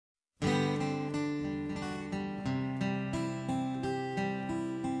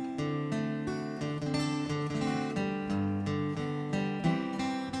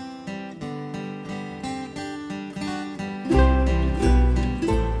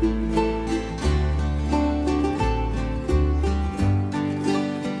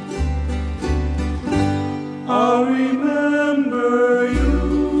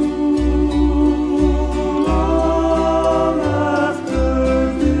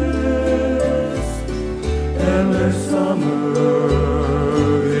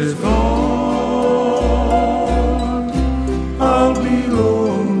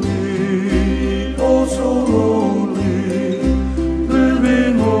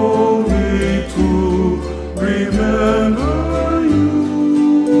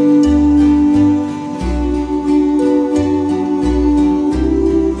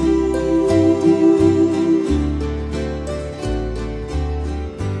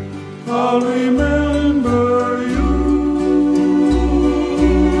I'll remember you.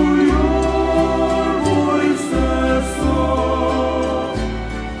 Your voice as soft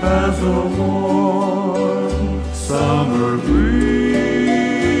as a warm summer breeze.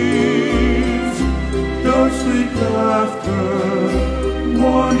 Your sweet laughter,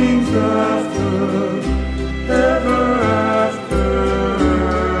 mornings after, ever after.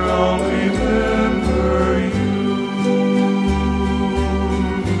 I'll remember you.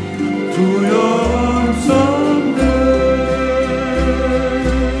 To your arms someday,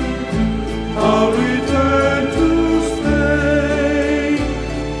 I'll return to stay.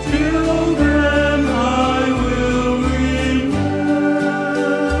 Till then I will remember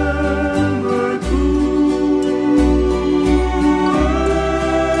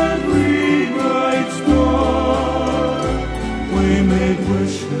every bright star we made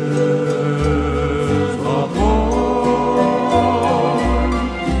wishes upon.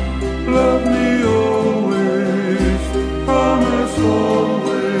 Love me always, promise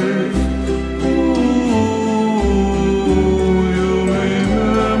always. Ooh, you'll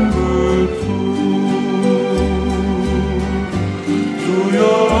remember too. To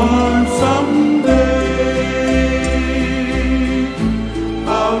your arms someday,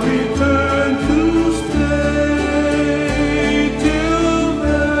 I'll return to stay. Till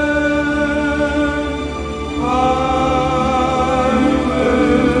then, I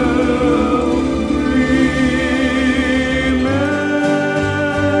will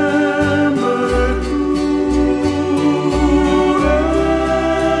remember through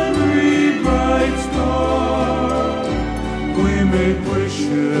every bright star we made wishes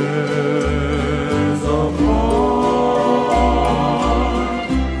upon.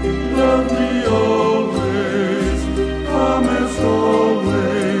 Love me always, promise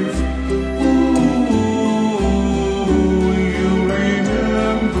always. Ooh, you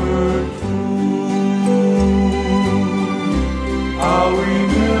remember too. I'll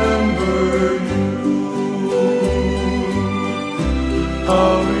remember you.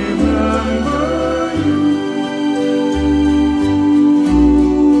 I'll